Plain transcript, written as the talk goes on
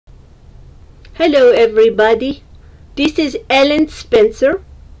Hello everybody, this is Ellen Spencer,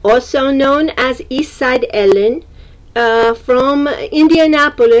 also known as Eastside Ellen, from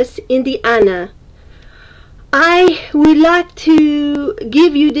Indianapolis, Indiana. I would like to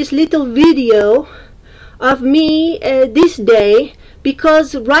give you this little video of me this day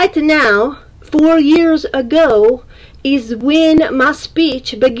because right now, 4 years ago, is when my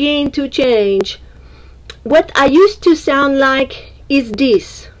speech began to change. What I used to sound like is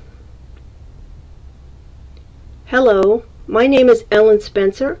this. Hello, my name is Ellen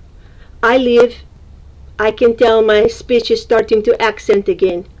Spencer. I can tell my speech is starting to accent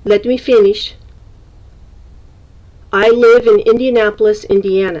again. Let me finish. I live in Indianapolis,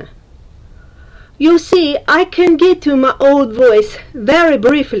 Indiana. You see, I can get to my old voice very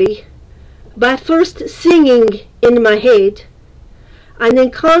briefly by first singing in my head and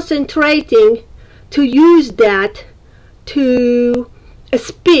then concentrating to use that to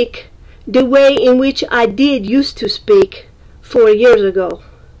speak the way in which I did used to speak 4 years ago.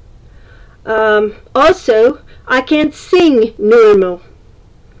 Also, I can't sing normal.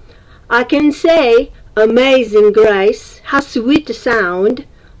 I can say Amazing Grace has sweet sound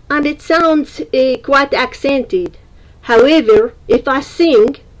and it sounds quite accented. However, if I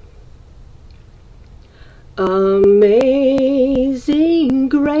sing Amazing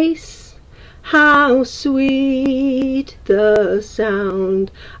Grace, how sweet the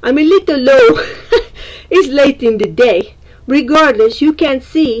sound, I'm a little low. It's late in the day. Regardless, you can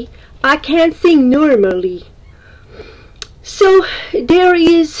see I can't sing normally. So there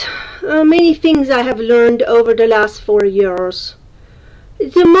is many things I have learned over the last 4 years.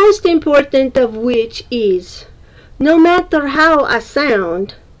 The most important of which is, no matter how I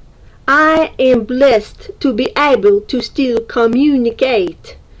sound, I am blessed to be able to still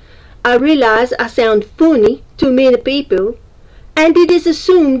communicate. I realize I sound funny to many people, and it is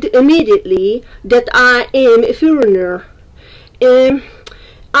assumed immediately that I am a foreigner.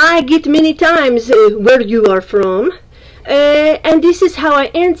 I get many times where you are from, and this is how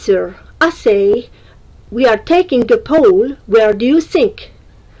I answer. I say, we are taking a poll, where do you think?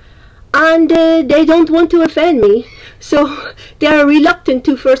 And they don't want to offend me, so they are reluctant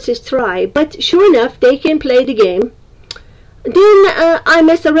to first try, but sure enough they can play the game. Then I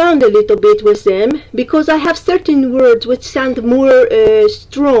mess around a little bit with them because I have certain words which sound more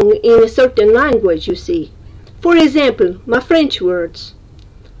strong in a certain language, you see. For example, my French words: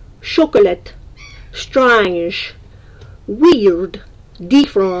 chocolate, strange, weird,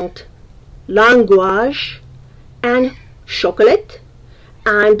 different, language, and chocolate,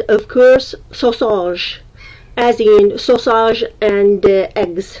 and of course sausage, as in sausage and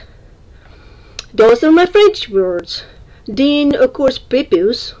eggs. Those are my French words. Then of course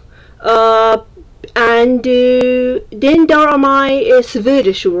pipus, and then there are my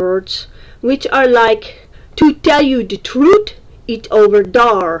Swedish words, which are like, to tell you the truth, it over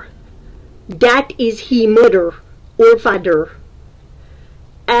there. That is he mother or father.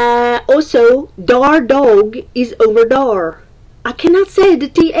 Also, dar dog is over there. I cannot say the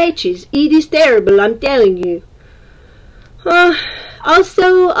THs. It is terrible, I'm telling you.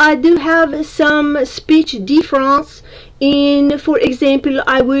 Also, I do have some speech difference in, for example,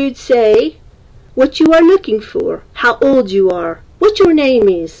 I would say what you are looking for, how old you are, what your name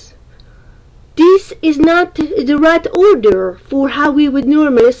is. This is not the right order for how we would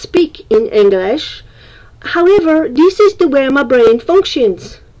normally speak in English. However, this is the way my brain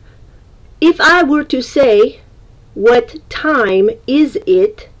functions. If I were to say, what time is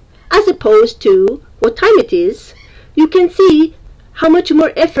it, as opposed to what time it is, you can see how much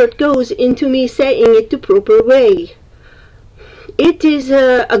more effort goes into me saying it the proper way. It is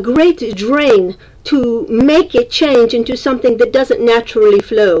a great drain to make it change into something that doesn't naturally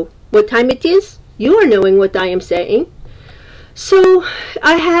flow. What time it is? You are knowing what I am saying. So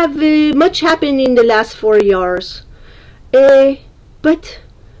I have much happened in the last 4 years. But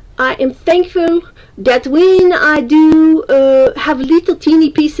I am thankful that when I do have little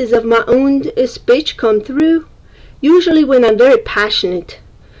teeny pieces of my own speech come through, usually when I'm very passionate,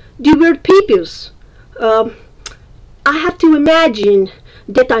 the word peoples, I have to imagine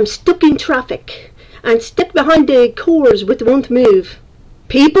that I'm stuck in traffic and stuck behind the cars which won't move.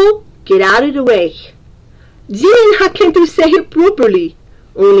 People, get out of the way. Then I can do say it properly.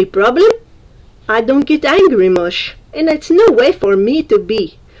 Only problem? I don't get angry much, and it's no way for me to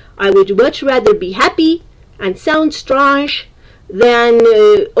be. I would much rather be happy and sound strange than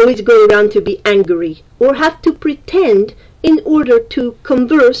always go around to be angry or have to pretend in order to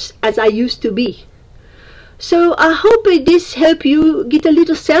converse as I used to be. So I hope this help you get a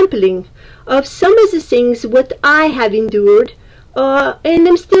little sampling of some of the things what I have endured and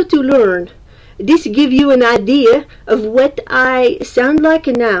am still to learn. this give you an idea of what I sound like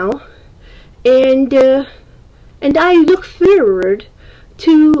now, and I look forward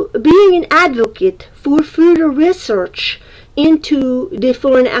to being an advocate for further research into the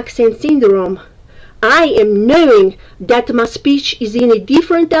foreign accent syndrome. I am knowing that my speech is in a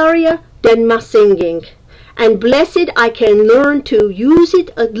different area than my singing, and blessed I can learn to use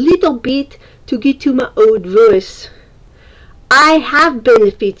it a little bit to get to my old voice. I have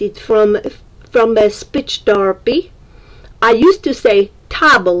benefited from a speech therapy. I used to say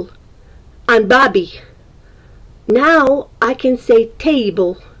table and Bobby. Now I can say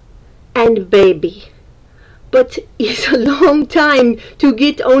table and baby. But it's a long time to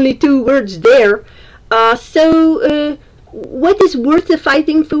get only 2 words there. So what is worth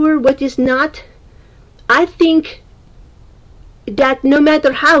fighting for, what is not? I think that no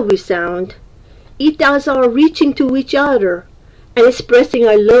matter how we sound, it is our reaching to each other and expressing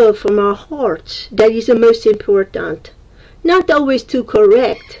our love from our hearts that is the most important. Not always to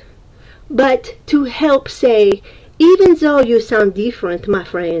correct, but to help say, even though you sound different, my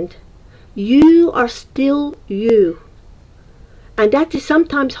friend, you are still you. And that is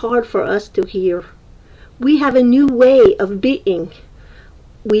sometimes hard for us to hear. We have a new way of being.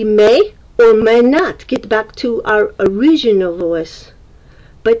 We may or may not get back to our original voice,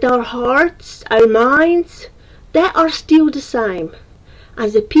 but our hearts, our minds, they are still the same.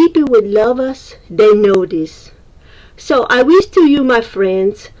 As the people would love us, they know this. So I wish to you, my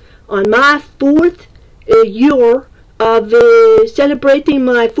friends, on my 4th year of celebrating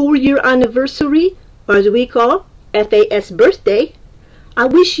my 4-year anniversary, or as we call FAS birthday, I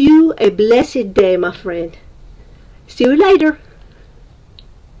wish you a blessed day, my friend. See you later.